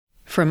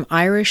from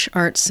Irish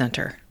Arts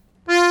Centre.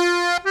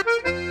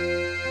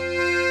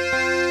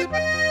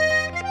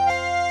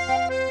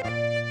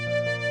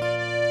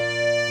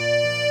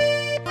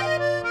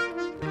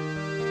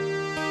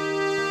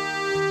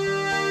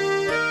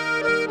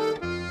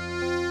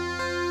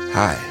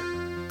 Hi,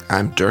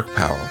 I'm Dirk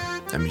Powell,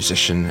 a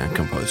musician and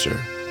composer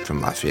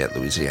from Lafayette,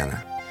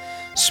 Louisiana,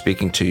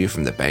 speaking to you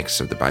from the banks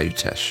of the Bayou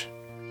Teche.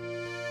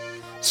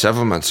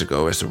 Several months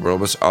ago, as the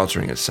world was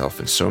altering itself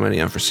in so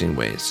many unforeseen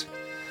ways,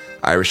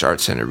 Irish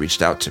Arts Centre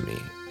reached out to me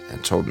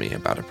and told me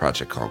about a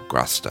project called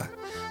Grasta,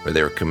 where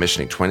they were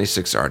commissioning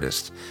 26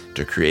 artists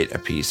to create a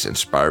piece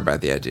inspired by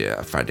the idea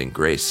of finding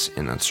grace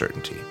in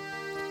uncertainty.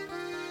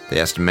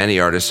 They asked many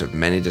artists of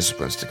many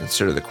disciplines to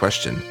consider the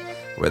question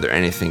whether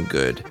anything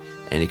good,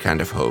 any kind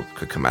of hope,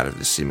 could come out of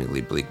this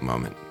seemingly bleak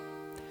moment.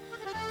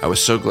 I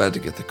was so glad to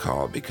get the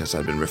call because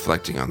I'd been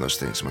reflecting on those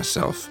things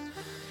myself,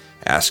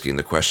 asking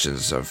the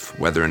questions of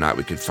whether or not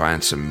we could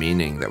find some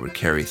meaning that would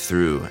carry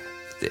through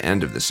the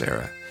end of this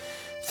era,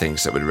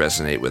 things that would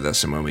resonate with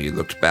us, and when we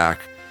looked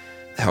back,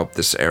 help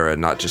this era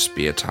not just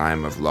be a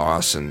time of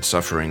loss and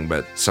suffering,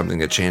 but something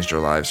that changed our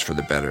lives for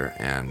the better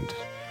and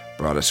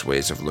brought us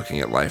ways of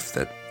looking at life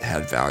that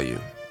had value.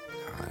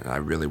 And I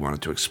really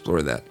wanted to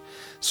explore that.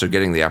 So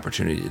getting the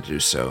opportunity to do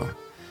so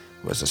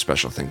was a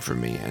special thing for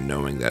me, and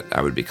knowing that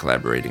I would be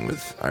collaborating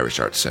with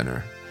Irish Arts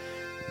Centre.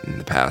 In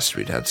the past,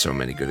 we'd had so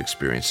many good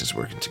experiences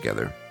working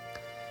together.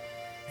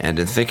 And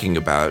in thinking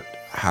about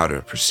how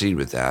to proceed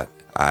with that,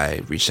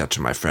 I reached out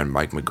to my friend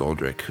Mike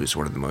McGoldrick, who's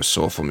one of the most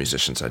soulful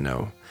musicians I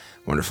know,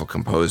 wonderful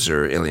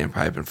composer, uilleann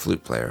pipe and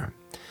flute player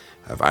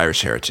of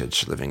Irish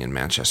heritage, living in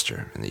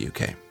Manchester in the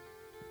UK.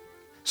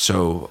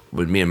 So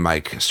when me and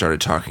Mike started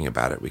talking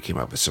about it, we came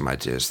up with some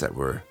ideas that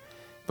were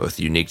both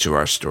unique to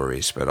our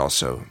stories, but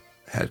also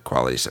had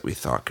qualities that we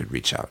thought could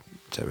reach out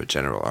to a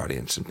general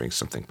audience and bring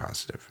something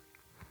positive.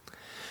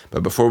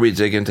 But before we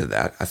dig into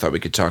that, I thought we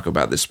could talk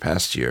about this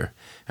past year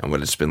and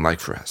what it's been like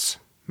for us.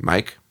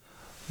 Mike?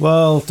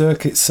 Well,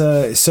 Dirk, it's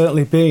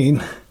certainly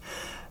been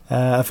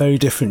a very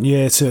different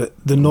year to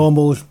the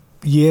normal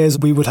years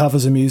we would have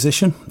as a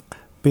musician.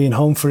 Being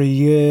home for a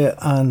year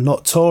and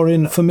not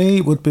touring, for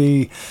me, would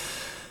be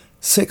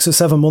 6 or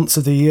 7 months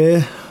of the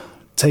year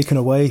taken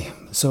away.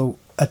 So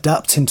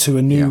adapting to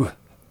a new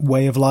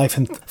way of life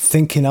and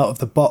thinking out of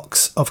the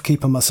box of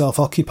keeping myself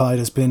occupied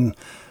has been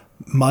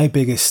my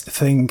biggest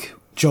thing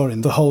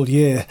during the whole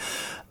year.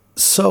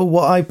 So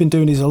what I've been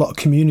doing is a lot of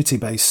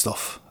community-based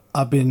stuff.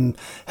 I've been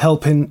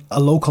helping a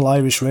local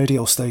Irish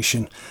radio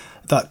station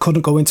that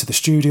couldn't go into the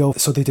studio,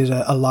 so they did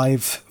a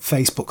live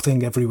Facebook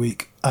thing every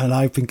week, and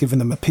I've been giving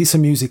them a piece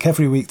of music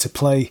every week to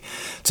play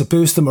to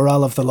boost the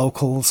morale of the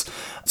locals,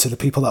 to the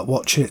people that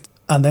watch it.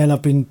 And then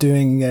I've been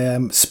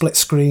doing split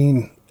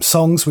screen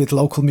songs with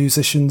local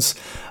musicians,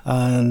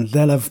 and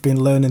then I've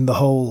been learning the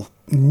whole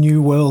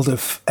new world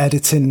of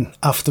editing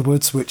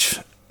afterwards, which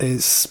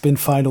has been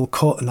Final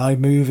Cut and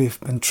iMovie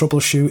and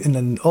troubleshooting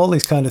and all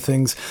these kind of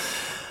things.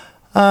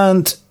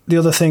 And the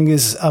other thing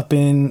is I've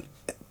been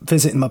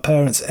visiting my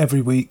parents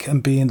every week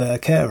and being their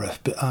carer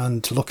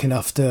and looking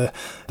after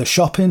the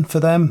shopping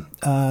for them.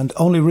 And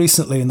only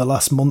recently in the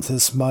last month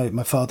has my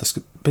father's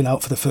been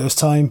out for the first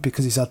time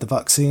because he's had the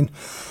vaccine.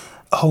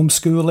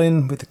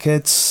 Homeschooling with the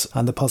kids,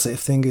 and the positive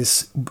thing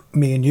is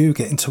me and you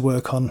getting to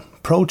work on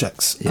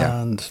projects,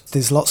 and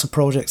there's lots of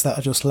projects that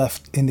are just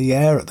left in the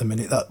air at the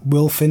minute that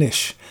will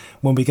finish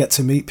when we get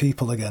to meet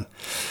people again.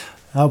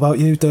 How about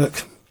you,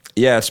 Dirk?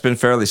 Yeah, it's been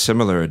fairly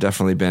similar.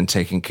 Definitely been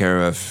taking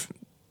care of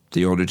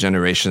the older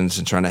generations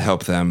and trying to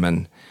help them,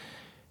 and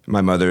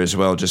my mother as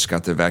well just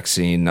got the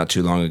vaccine not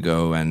too long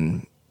ago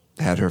and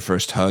had her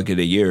first hug in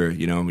a year.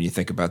 You know, when you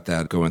think about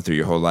that, going through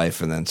your whole life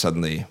and then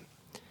suddenly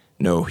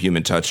no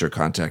human touch or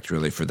contact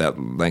really for that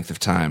length of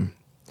time.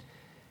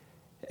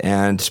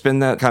 And it's been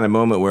that kind of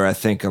moment where I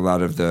think a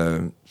lot of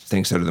the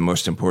things that are the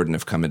most important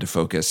have come into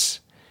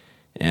focus,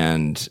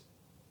 and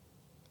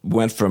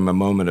went from a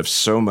moment of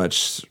so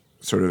much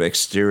sort of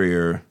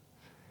exterior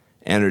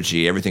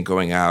energy, everything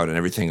going out and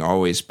everything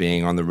always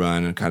being on the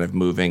run and kind of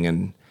moving,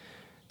 and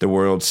the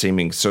world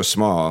seeming so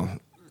small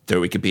that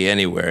we could be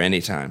anywhere,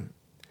 anytime,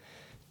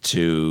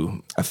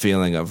 to a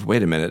feeling of,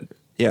 wait a minute,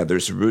 yeah,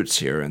 there's roots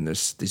here, and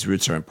these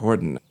roots are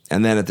important.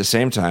 And then at the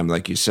same time,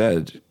 like you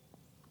said,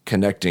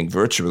 connecting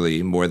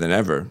virtually more than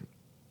ever.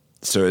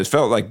 So it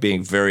felt like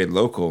being very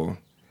local,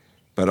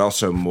 but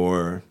also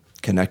more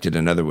connected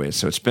in other ways.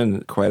 So it's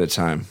been quite a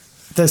time.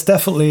 There's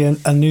definitely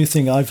a new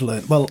thing I've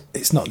learned. Well,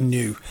 it's not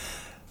new,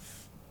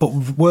 but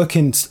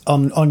working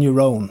on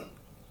your own,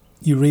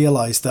 you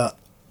realise that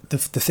the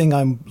thing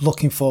I'm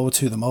looking forward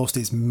to the most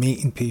is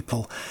meeting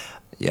people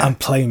and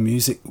playing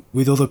music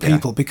with other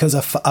people, because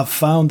I've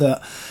found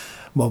that,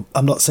 well,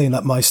 I'm not saying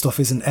that my stuff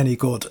isn't any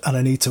good and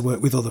I need to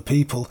work with other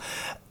people.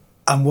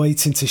 I'm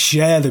waiting to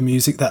share the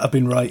music that I've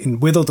been writing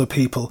with other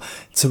people,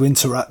 to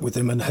interact with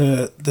them and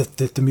hear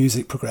the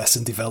music progress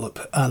and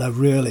develop. And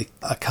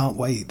I can't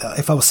wait.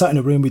 If I was sat in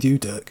a room with you,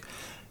 Dirk,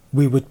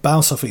 we would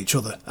bounce off each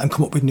other and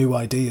come up with new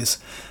ideas.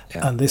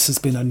 Yeah. And this has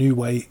been a new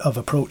way of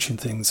approaching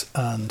things.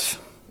 And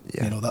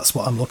Yeah. That's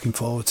what I'm looking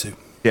forward to.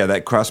 Yeah,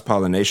 that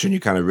cross-pollination, you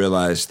kind of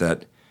realize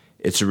that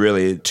it's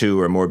really two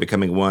or more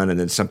becoming one, and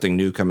then something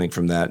new coming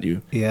from that.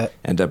 You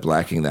end up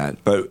lacking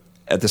that. But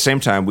at the same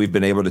time, we've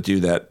been able to do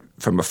that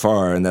from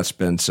afar, and that's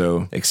been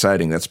so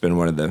exciting. That's been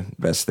one of the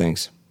best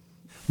things.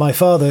 My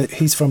father,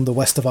 he's from the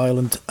west of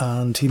Ireland,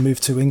 and he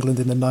moved to England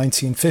in the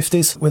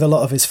 1950s with a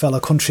lot of his fellow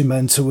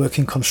countrymen to work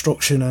in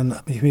construction, and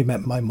he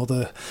met my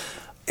mother.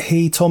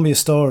 He told me a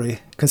story,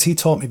 because he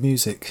taught me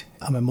music,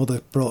 and my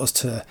mother brought us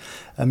to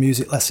a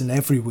music lesson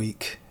every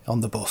week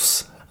on the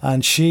bus.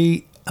 And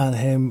she and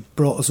him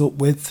brought us up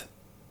with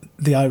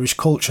the Irish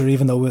culture,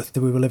 even though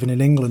we were living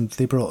in England.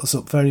 They brought us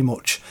up very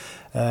much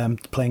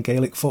playing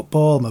Gaelic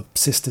football. My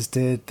sisters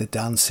did the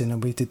dancing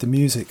and we did the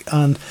music.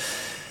 And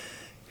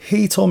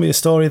he told me a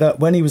story that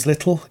when he was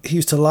little, he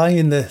used to lie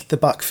in the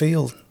back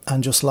field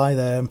and just lie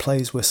there and play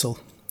his whistle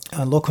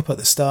and look up at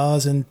the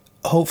stars and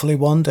hopefully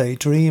one day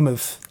dream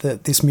of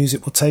that this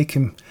music will take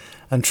him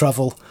and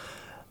travel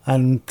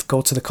and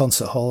go to the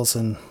concert halls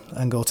and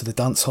go to the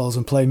dance halls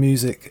and play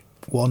music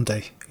one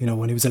day,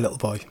 when he was a little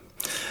boy.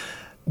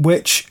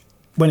 Which,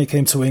 when he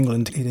came to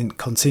England, he didn't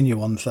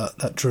continue on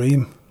that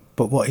dream.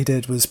 But what he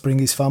did was bring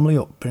his family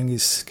up, bring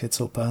his kids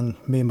up, and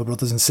me and my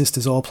brothers and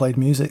sisters all played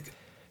music.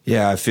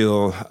 Yeah, I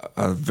feel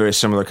a very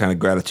similar kind of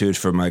gratitude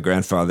for my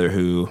grandfather,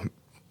 who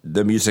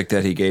the music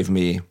that he gave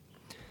me,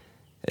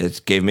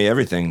 it gave me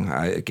everything.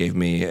 It gave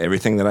me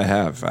everything that I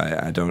have.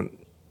 I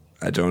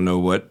don't know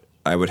what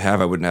I would have.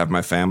 I wouldn't have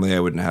my family. I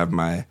wouldn't have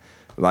my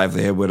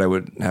livelihood. I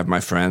wouldn't have my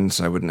friends.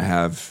 I wouldn't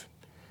have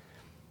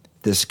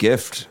this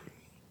gift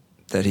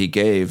that he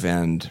gave.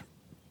 And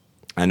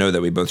I know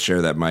that we both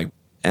share that, Mike.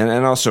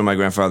 And also my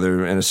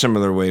grandfather, in a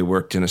similar way,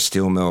 worked in a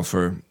steel mill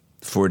for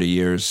 40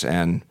 years.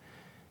 And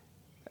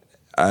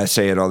I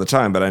say it all the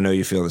time, but I know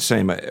you feel the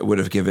same. I would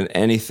have given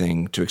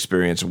anything to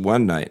experience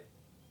one night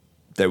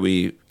that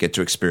we get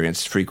to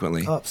experience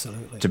frequently.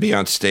 Absolutely. To be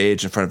on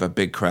stage in front of a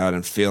big crowd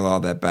and feel all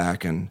that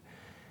back. And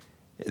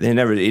he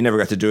never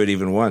got to do it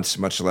even once,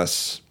 much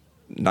less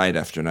night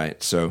after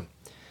night. So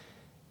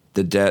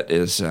the debt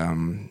is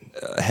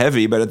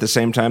heavy, but at the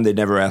same time, they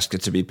never asked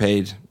it to be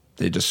paid.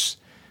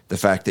 The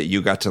fact that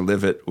you got to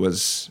live it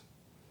was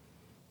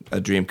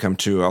a dream come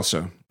true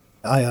also.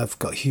 I have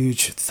got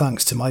huge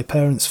thanks to my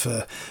parents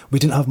we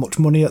didn't have much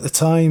money at the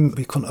time.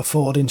 We couldn't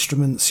afford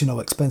instruments,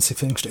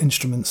 expensive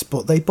instruments,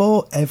 but they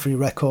bought every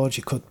record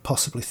you could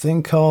possibly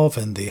think of,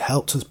 and they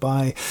helped us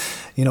buy,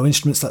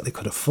 instruments that they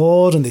could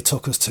afford, and they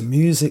took us to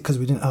music because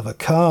we didn't have a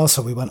car,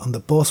 so we went on the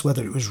bus,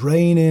 whether it was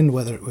raining,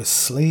 whether it was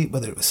sleet,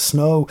 whether it was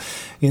snow.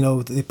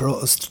 They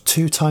brought us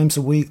 2 times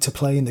a week to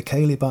play in the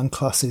Ceilidh band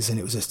classes, and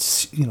it was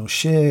a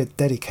sheer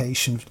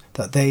dedication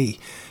that they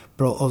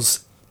brought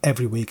us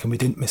every week, and we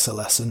didn't miss a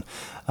lesson.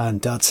 And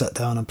Dad sat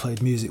down and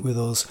played music with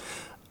us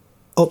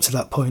up to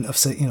that point of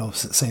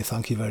saying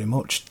thank you very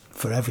much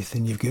for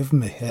everything you've given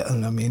me.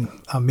 And I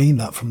mean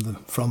that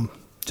from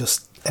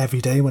just every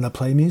day when I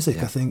play music.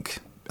 Yeah. I think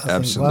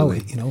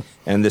absolutely. Wow,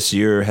 And this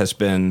year has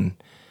been,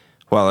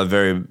 while a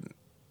very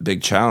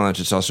big challenge,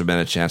 it's also been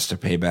a chance to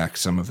pay back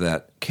some of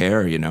that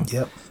care.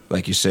 Yep.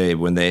 Like you say,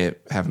 when they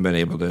haven't been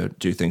able to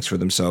do things for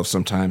themselves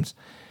sometimes,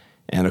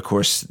 and of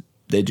course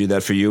they do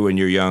that for you when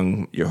you're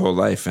young, your whole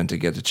life, and to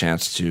get the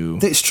chance to...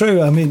 It's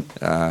true.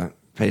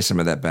 pay some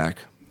of that back.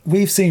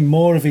 We've seen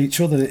more of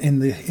each other in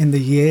the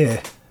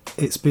year.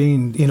 It's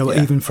been,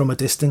 even from a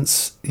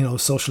distance,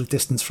 socially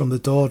distanced from the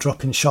door,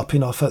 dropping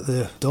shopping off at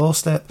the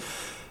doorstep,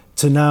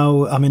 to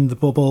now I'm in the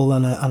bubble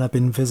and I've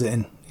been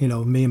visiting,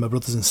 me and my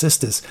brothers and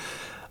sisters.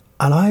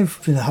 And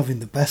I've been having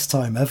the best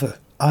time ever.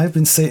 I've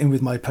been sitting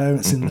with my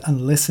parents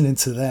and listening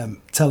to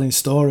them, telling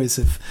stories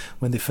of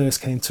when they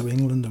first came to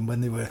England and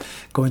when they were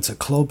going to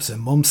clubs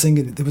and Mum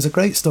singing. There was a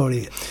great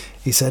story.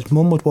 He said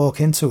Mum would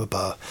walk into a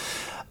bar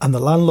and the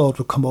landlord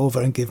would come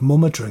over and give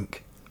Mum a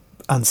drink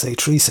and say,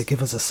 "Teresa,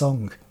 give us a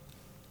song."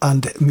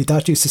 And my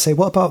dad used to say,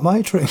 "What about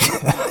my drink?"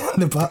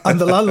 And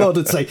the landlord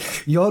would say,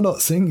 "You're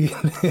not singing."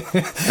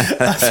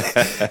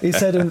 He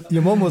said, and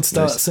your mum would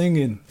start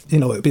singing.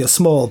 It'd be a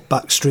small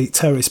back street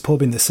terrace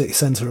pub in the city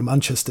centre of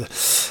Manchester.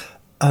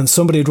 And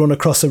somebody would run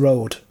across the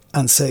road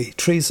and say,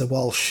 "Teresa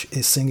Walsh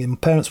is singing." My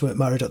parents weren't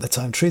married at the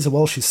time. "Teresa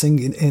Walsh is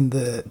singing in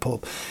the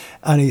pub."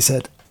 And he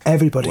said,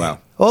 everybody,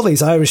 all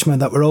these Irishmen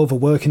that were over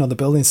working on the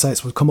building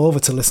sites would come over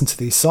to listen to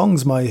these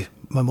songs my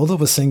mother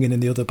was singing in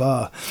the other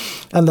bar.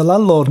 And the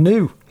landlord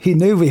knew. He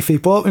knew if he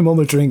bought my mum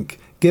a drink,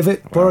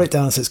 borrow it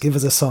down and says, "Give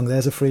us a song,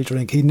 there's a free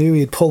drink." He knew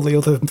he'd pull the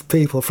other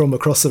people from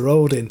across the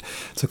road in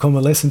to come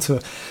and listen to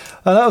it.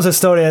 And that was a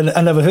story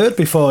I never heard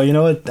before,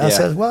 I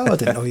said, "Well, I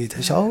didn't know you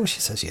did." "Oh," she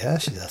says, "Yeah,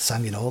 she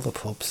sang in all the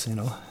pubs, in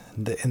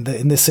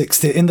the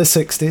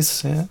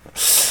 60s, yeah."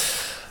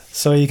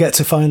 So you get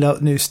to find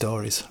out new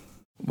stories.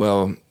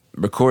 Well,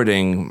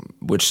 recording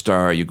Which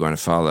Star Are You Going to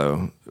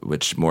Follow,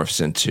 which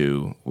morphs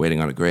into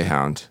Waiting on a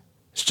Greyhound,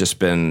 it's just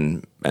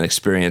been an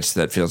experience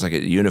that feels like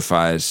it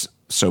unifies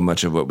so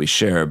much of what we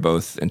share,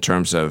 both in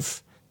terms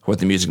of what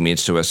the music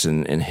means to us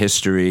in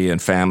history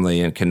and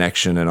family and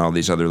connection and all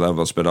these other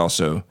levels, but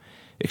also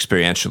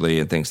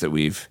experientially and things that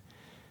we've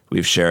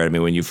we've shared. I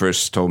mean, when you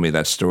first told me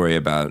that story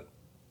about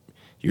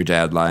your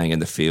dad lying in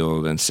the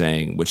field and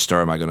saying, which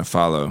star am I going to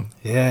follow?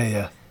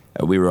 Yeah.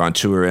 We were on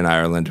tour in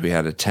Ireland. We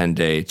had a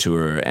 10-day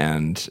tour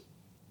and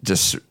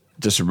just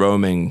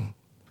roaming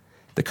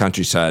the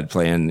countryside,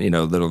 playing,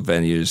 little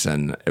venues,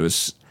 and it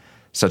was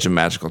such a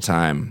magical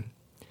time.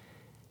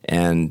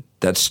 And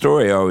that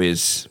story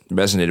always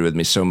resonated with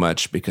me so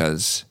much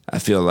because I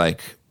feel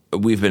like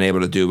we've been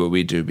able to do what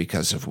we do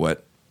because of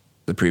what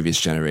the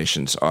previous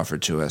generations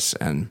offered to us.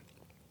 And,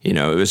 it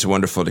was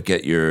wonderful to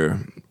get your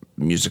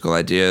musical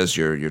ideas,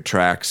 your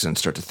tracks, and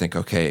start to think,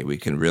 okay, we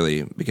can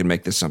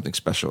make this something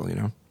special,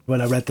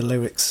 When I read the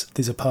lyrics,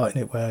 there's a part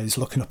in it where he's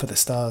looking up at the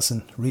stars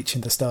and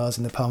reaching the stars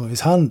in the palm of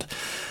his hand.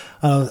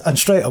 And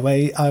straight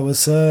away, I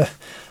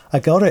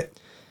got it.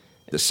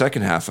 The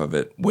second half of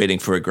it, Waiting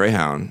for a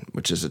Greyhound,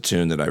 which is a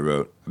tune that I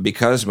wrote,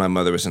 because my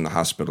mother was in the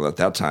hospital at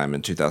that time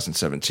in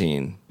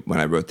 2017, when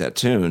I wrote that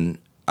tune,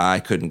 I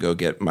couldn't go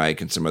get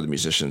Mike and some other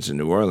musicians in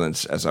New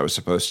Orleans as I was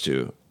supposed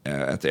to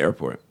at the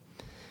airport.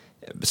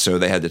 So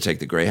they had to take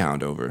the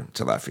Greyhound over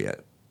to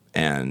Lafayette.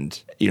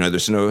 And,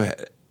 there's no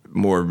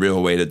more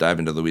real way to dive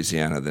into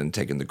Louisiana than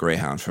taking the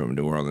Greyhound from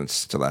New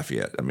Orleans to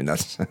Lafayette. I mean,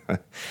 that's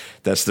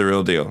the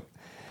real deal.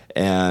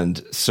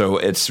 And so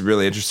it's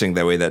really interesting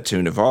the way that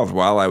tune evolved.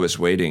 While I was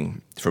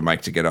waiting for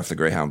Mike to get off the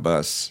Greyhound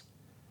bus,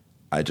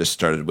 I just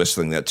started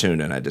whistling that tune,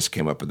 and I just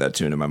came up with that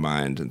tune in my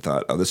mind and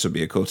thought, oh, this would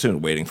be a cool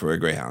tune, Waiting for a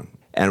Greyhound.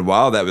 And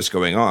while that was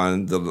going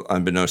on,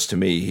 unbeknownst to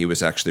me, he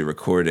was actually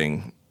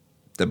recording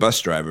the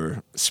bus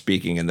driver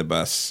speaking in the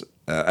bus,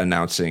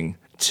 announcing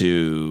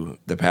to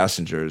the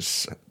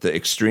passengers the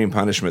extreme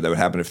punishment that would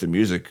happen if the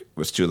music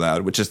was too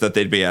loud, which is that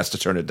they'd be asked to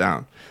turn it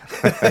down.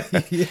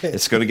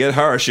 It's going to get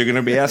harsh. You're going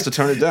to be asked to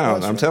turn it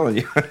down. I'm telling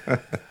you.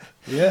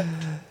 Yeah.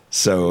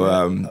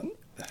 So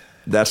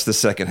that's the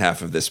second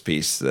half of this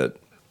piece that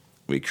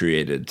we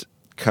created.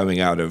 Coming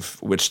out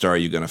of Which Star Are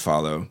You Going to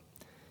Follow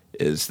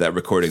is that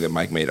recording that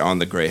Mike made on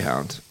the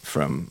Greyhound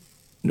from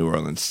New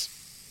Orleans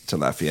to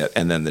Lafayette,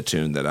 and then the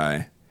tune that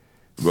I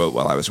wrote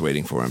while I was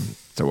waiting for him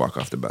to walk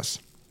off the bus.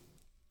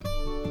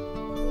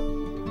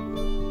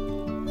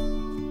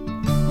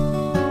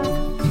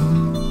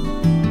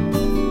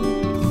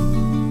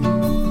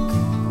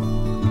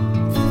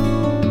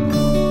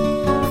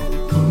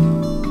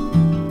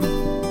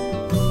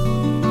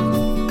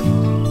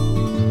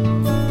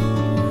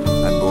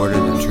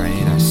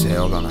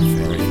 On a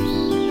ferry,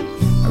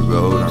 I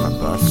rode on a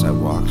bus, I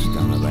walked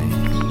down the lane,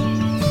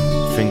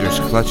 fingers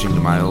clutching to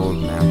my old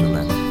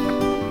mandolin,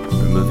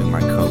 removing my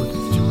coat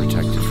to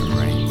protect it from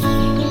rain.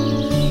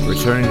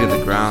 Returning to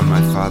the ground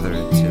my father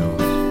had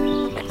tilled,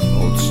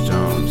 old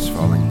stones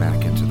falling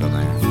back into the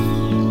land,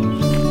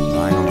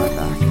 lying on my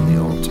back in the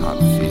old top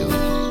field,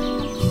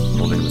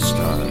 holding the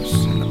stars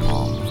in the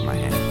palm of my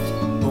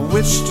hand.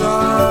 Which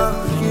star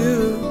are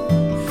you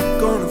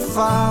gonna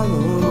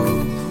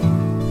follow?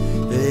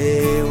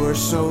 They were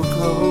so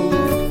close,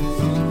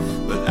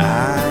 but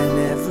I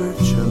never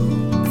chose.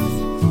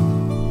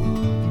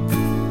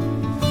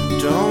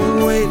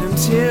 Don't wait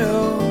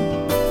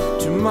until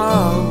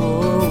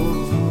tomorrow.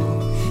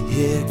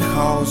 It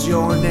calls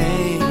your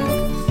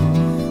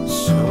name,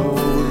 so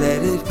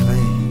let it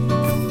claim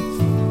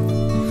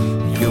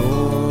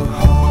your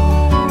heart.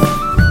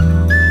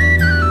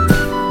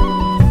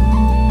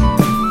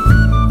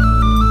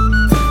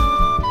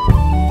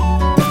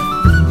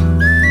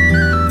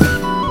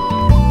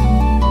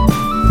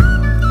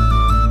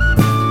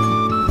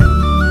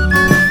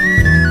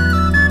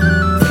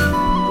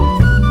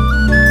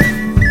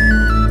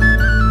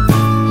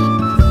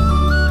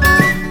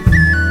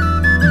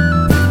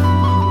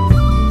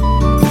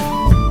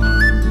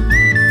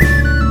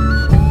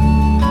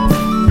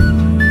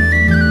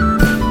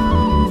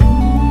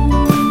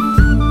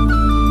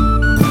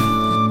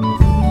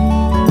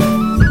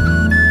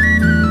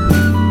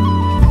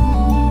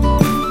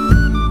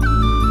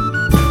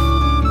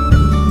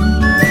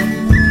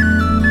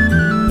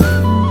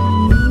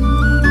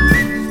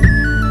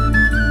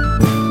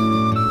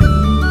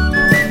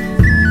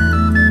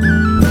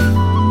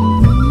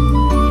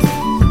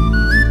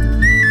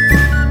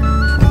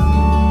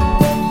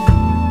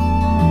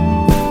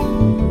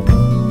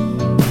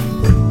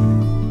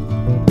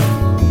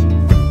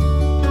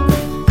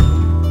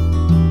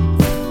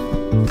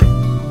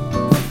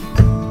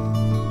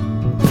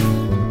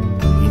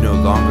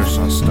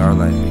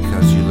 Starlight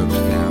because you looked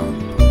down,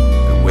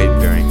 and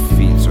weight-bearing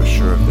feet so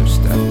sure of their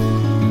step,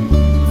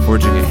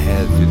 forging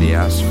ahead through the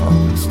asphalt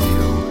and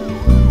steel,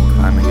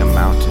 climbing a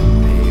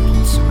mountain paved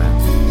in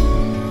cement.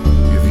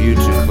 Your view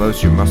too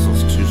close, your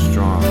muscles too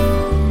strong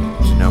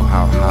to know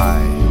how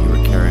high you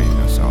were carrying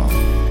us all.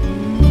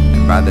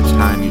 And by the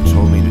time you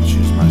told me to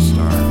choose my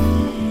star,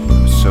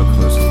 I was so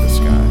close to the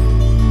sky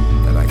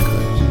that I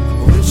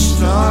could. Which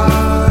star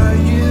are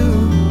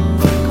you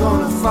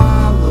gonna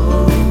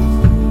follow?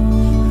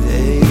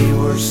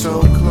 We're so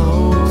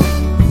close,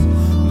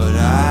 but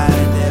I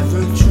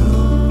never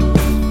chose.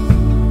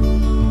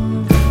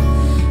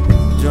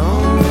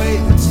 Don't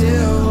wait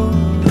until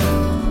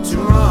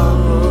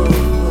tomorrow.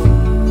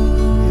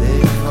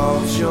 They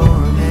call your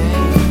name.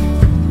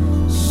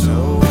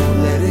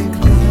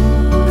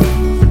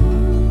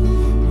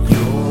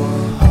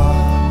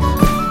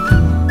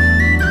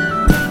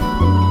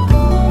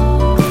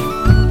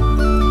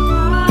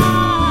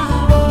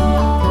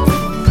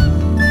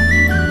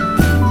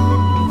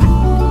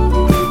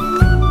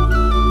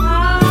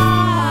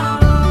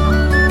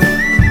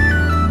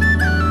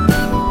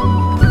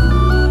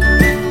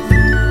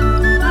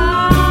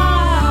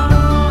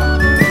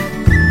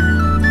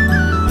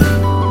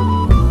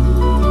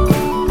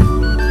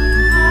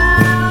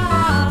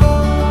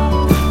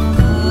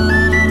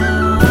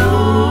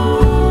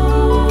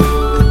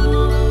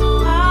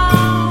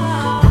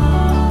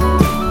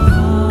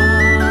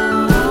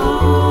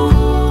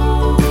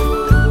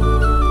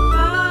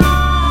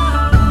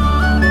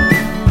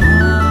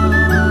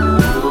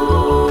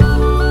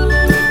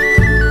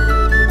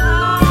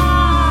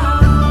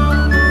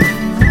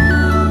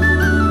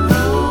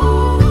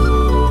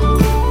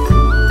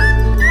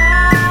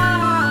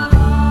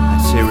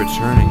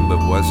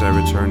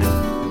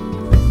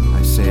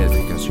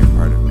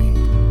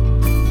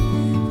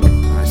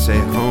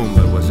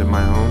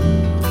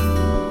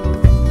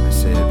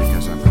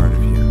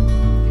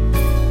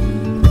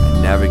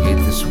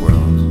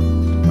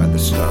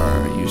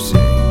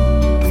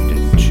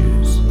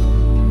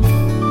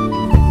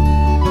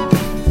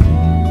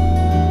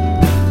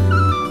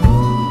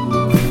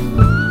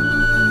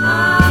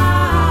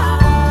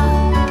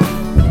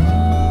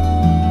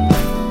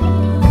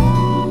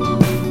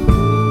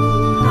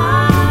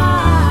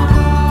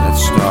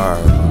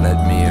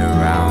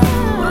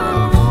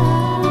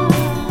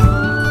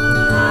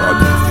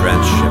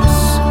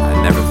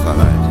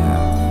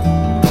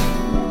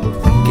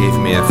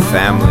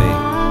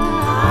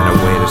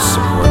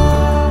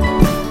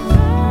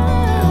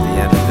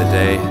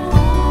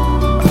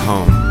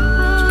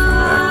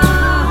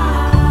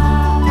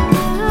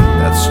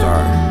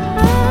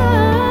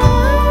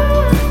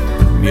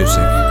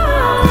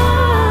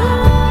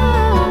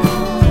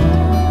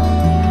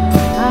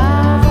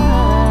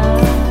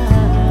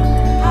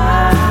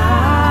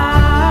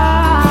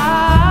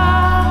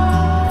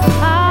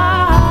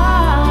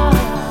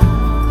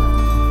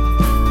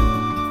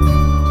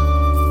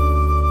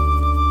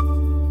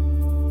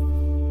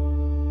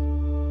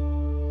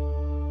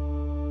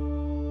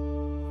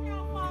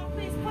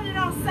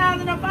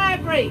 it to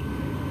vibrate.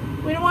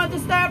 We don't want to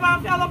disturb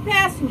our fellow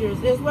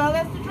passengers as well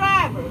as the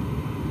driver.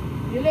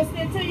 You're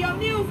listening to your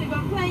music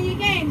or playing your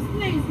games,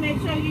 please make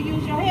sure you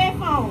use your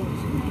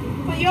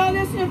headphones for your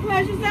listening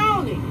pleasures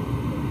only.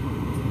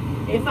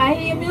 If I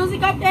hear your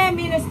music up there, I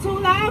mean it's too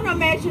loud,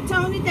 I'm actually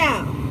tone it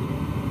down.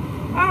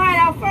 All right,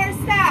 our first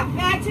stop,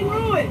 Baton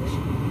Rouge,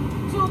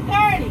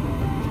 230,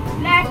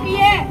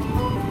 Lafayette,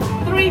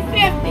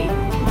 350,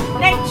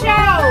 Lake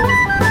Charles,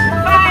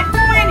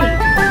 520.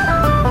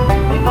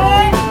 We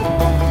good?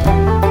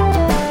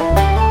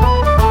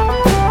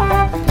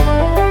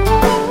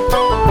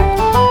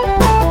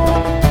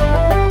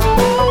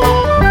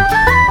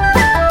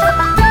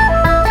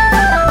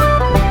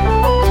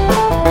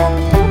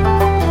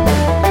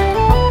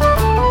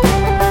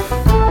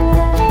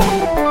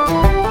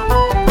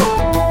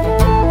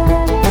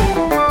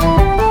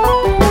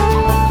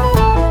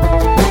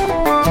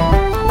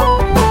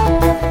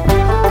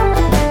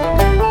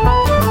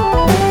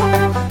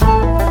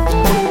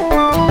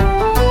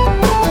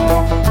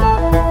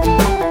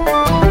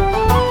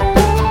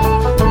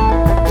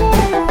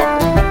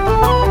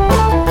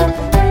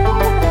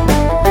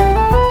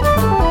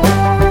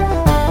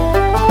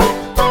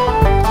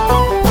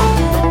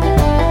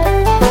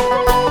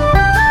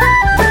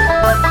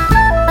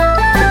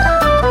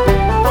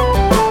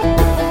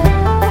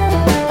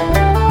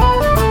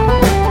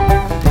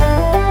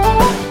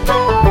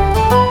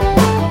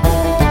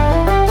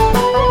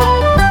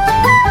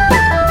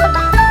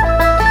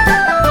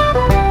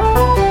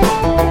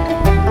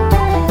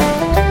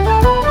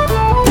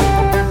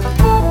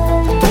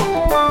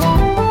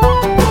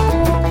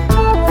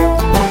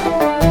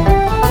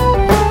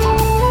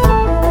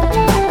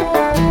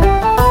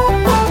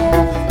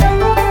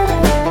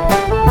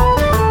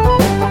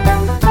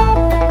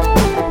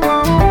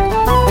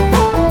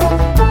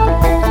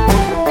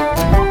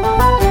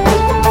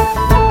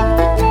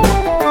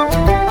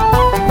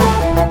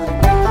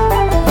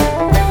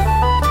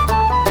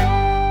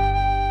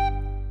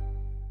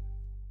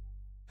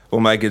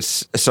 Mike,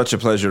 it's such a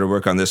pleasure to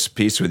work on this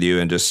piece with you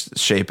and just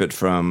shape it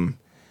from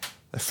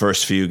the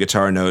first few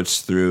guitar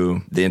notes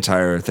through the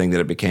entire thing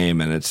that it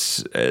became. And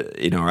it's,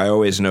 I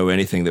always know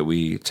anything that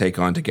we take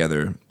on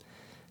together,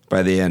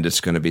 by the end, it's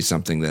going to be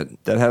something that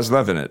has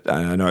love in it.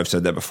 I know I've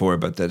said that before,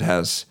 but that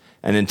has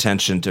an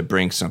intention to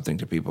bring something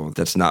to people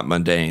that's not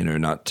mundane or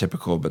not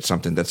typical, but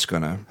something that's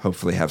going to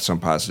hopefully have some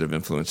positive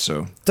influence.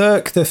 So,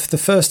 Dirk, the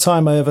first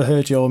time I ever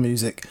heard your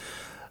music,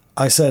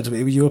 I said,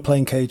 you were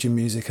playing Cajun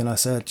music, and I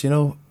said,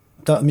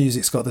 that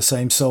music's got the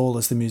same soul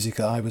as the music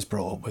that I was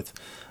brought up with.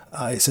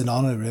 It's an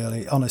honour,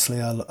 really. Honestly,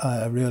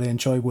 I really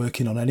enjoy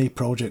working on any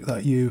project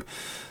that you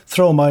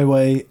throw my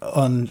way,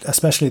 on,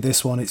 especially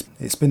this one.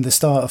 It's been the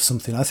start of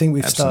something. I think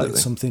we've started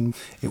something.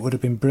 It would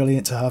have been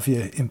brilliant to have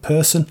you in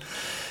person.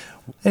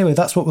 Anyway,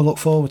 that's what we'll look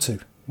forward to.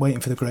 Waiting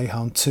for the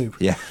Greyhound 2.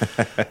 Yeah.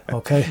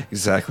 Okay.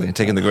 Exactly. And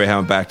taking the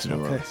Greyhound back to New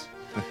Orleans.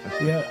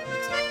 Yeah.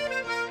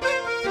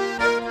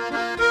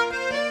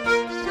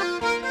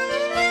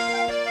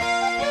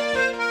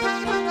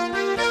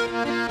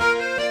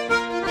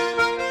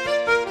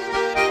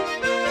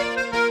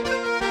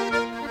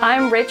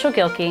 I'm Rachel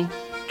Gilkey,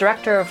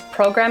 Director of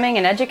Programming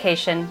and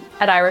Education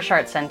at Irish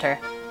Art Center.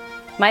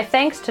 My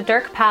thanks to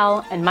Dirk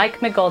Powell and Mike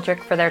McGoldrick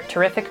for their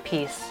terrific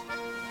piece.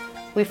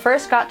 We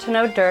first got to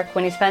know Dirk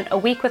when he spent a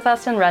week with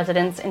us in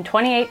residence in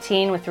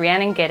 2018 with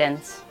Rhiannon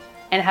Giddens,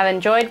 and have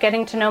enjoyed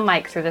getting to know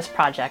Mike through this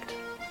project.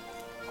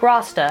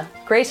 Grosta,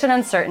 Grace and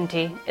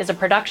Uncertainty, is a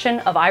production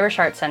of Irish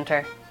Art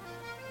Center.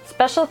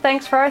 Special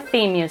thanks for our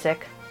theme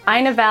music,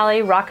 Ina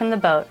Valley Rockin' the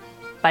Boat,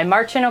 by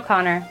Martin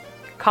O'Connor,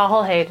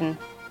 Cathal Hayden,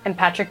 and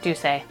Patrick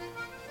Doucet.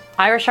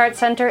 Irish Art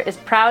Center is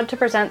proud to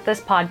present this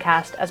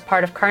podcast as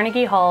part of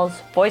Carnegie Hall's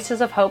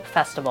Voices of Hope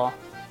Festival.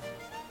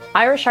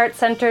 Irish Art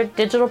Center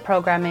digital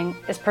programming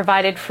is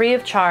provided free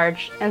of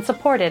charge and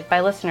supported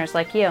by listeners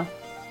like you.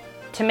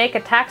 To make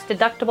a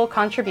tax-deductible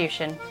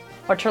contribution,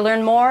 or to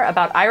learn more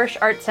about Irish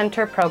Art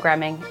Center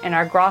programming in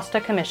our Grosta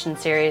Commission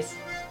series,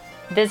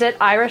 visit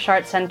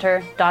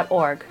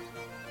irishartcenter.org.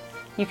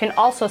 You can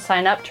also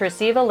sign up to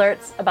receive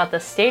alerts about the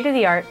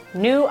state-of-the-art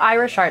new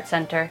Irish Art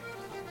Center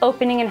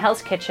opening in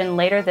Hell's Kitchen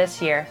later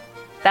this year.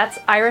 That's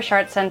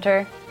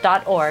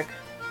irishartcenter.org.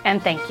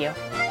 And thank you.